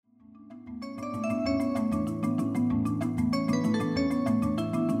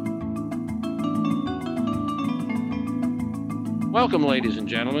Welcome, ladies and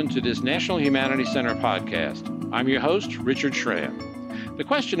gentlemen, to this National Humanities Center podcast. I'm your host, Richard Schramm. The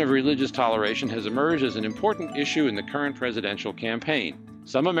question of religious toleration has emerged as an important issue in the current presidential campaign.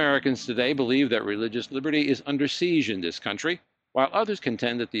 Some Americans today believe that religious liberty is under siege in this country, while others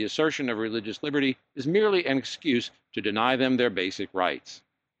contend that the assertion of religious liberty is merely an excuse to deny them their basic rights.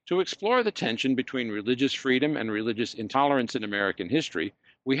 To explore the tension between religious freedom and religious intolerance in American history,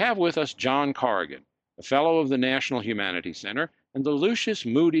 we have with us John Corrigan, a fellow of the National Humanities Center and the Lucius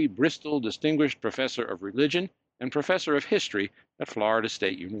Moody Bristol Distinguished Professor of Religion and Professor of History at Florida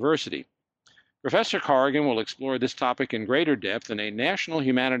State University. Professor Corrigan will explore this topic in greater depth in a National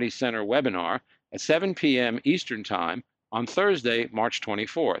Humanities Center webinar at 7 p.m. Eastern Time on Thursday, March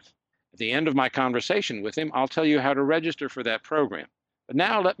 24th. At the end of my conversation with him, I'll tell you how to register for that program. But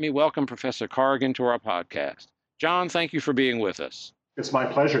now let me welcome Professor Corrigan to our podcast. John, thank you for being with us. It's my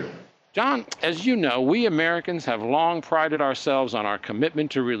pleasure. John, as you know, we Americans have long prided ourselves on our commitment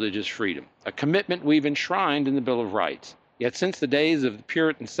to religious freedom, a commitment we've enshrined in the Bill of Rights. Yet since the days of the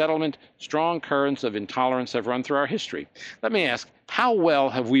Puritan settlement, strong currents of intolerance have run through our history. Let me ask, how well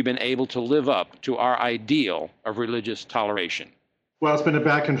have we been able to live up to our ideal of religious toleration? Well, it's been a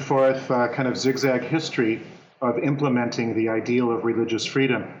back and forth kind of zigzag history of implementing the ideal of religious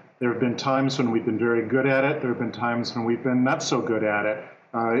freedom. There have been times when we've been very good at it. There have been times when we've been not so good at it.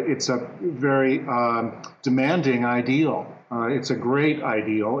 It's a very demanding ideal. It's a great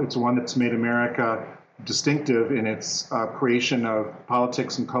ideal. It's one that's made America distinctive in its creation of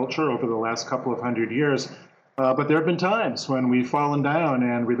politics and culture over the last couple of hundred years. But there have been times when we've fallen down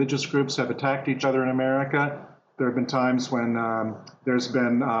and religious groups have attacked each other in America. There have been times when there's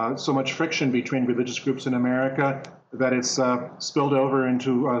been so much friction between religious groups in America that it's spilled over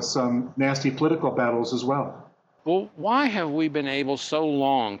into some nasty political battles as well. Well, why have we been able so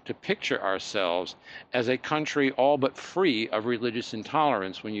long to picture ourselves as a country all but free of religious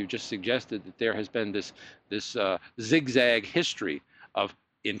intolerance when you just suggested that there has been this zigzag history of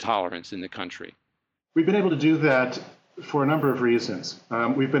intolerance in the country? We've been able to do that for a number of reasons.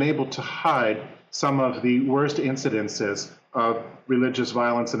 We've been able to hide some of the worst incidences of religious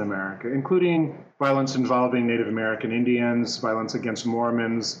violence in America, including violence involving Native American Indians, violence against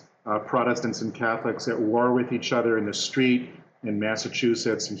Mormons, Protestants and Catholics at war with each other in the street in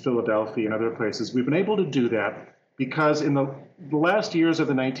Massachusetts and Philadelphia and other places. We've been able to do that because in the last years of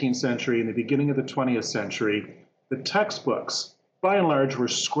the 19th century and the beginning of the 20th century, the textbooks, by and large, were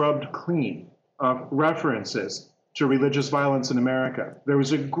scrubbed clean of references to religious violence in America. There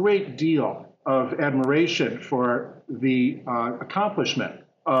was a great deal of admiration for the accomplishment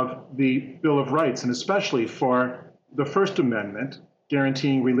of the Bill of Rights, and especially for the First Amendment,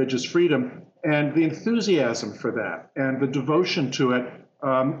 guaranteeing religious freedom, and the enthusiasm for that and the devotion to it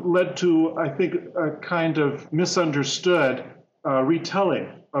led to, I think, a kind of misunderstood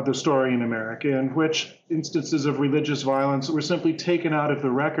retelling of the story in America in which instances of religious violence were simply taken out of the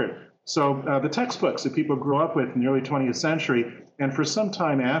record. So the textbooks that people grew up with in the early 20th century and for some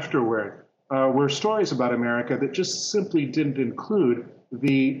time afterward were stories about America that just simply didn't include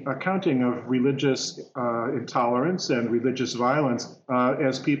the accounting of religious intolerance and religious violence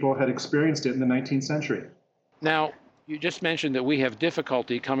as people had experienced it in the 19th century. Now, you just mentioned that we have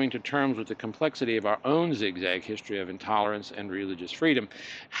difficulty coming to terms with the complexity of our own zigzag history of intolerance and religious freedom.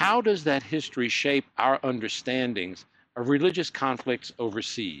 How does that history shape our understandings of religious conflicts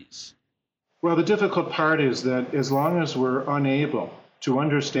overseas? Well, the difficult part is that as long as we're unable to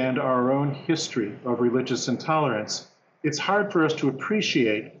understand our own history of religious intolerance, it's hard for us to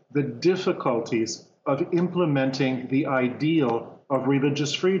appreciate the difficulties of implementing the ideal of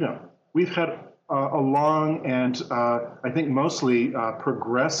religious freedom. We've had a long and I think mostly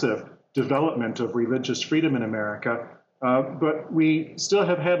progressive development of religious freedom in America, but we still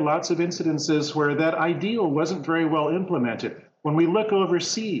have had lots of incidences where that ideal wasn't very well implemented. When we look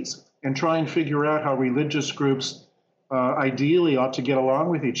overseas and try and figure out how religious groups ideally ought to get along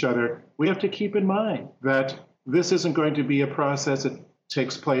with each other, we have to keep in mind that this isn't going to be a process that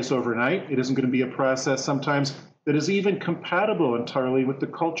takes place overnight. It isn't going to be a process sometimes that is even compatible entirely with the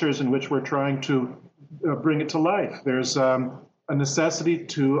cultures in which we're trying to bring it to life. There's a necessity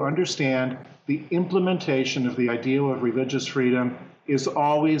to understand the implementation of the ideal of religious freedom is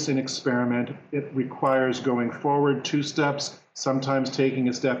always an experiment. It requires going forward 2 steps, sometimes taking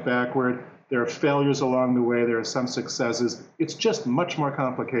a step backward. There are failures along the way. There are some successes. It's just much more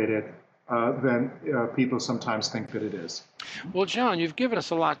complicated than people sometimes think that it is. Well, John, you've given us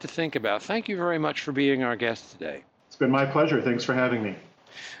a lot to think about. Thank you very much for being our guest today. It's been my pleasure. Thanks for having me.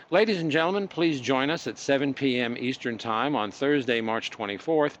 Ladies and gentlemen, please join us at 7 p.m. Eastern Time on Thursday, March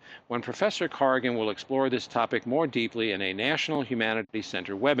 24th, when Professor Corrigan will explore this topic more deeply in a National Humanities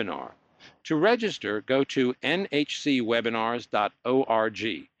Center webinar. To register, go to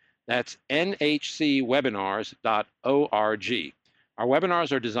nhcwebinars.org. That's nhcwebinars.org. Our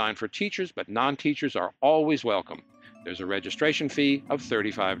webinars are designed for teachers, but non-teachers are always welcome. There's a registration fee of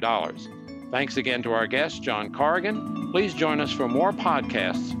 $35. Thanks again to our guest, John Corrigan. Please join us for more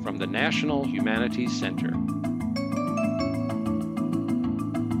podcasts from the National Humanities Center.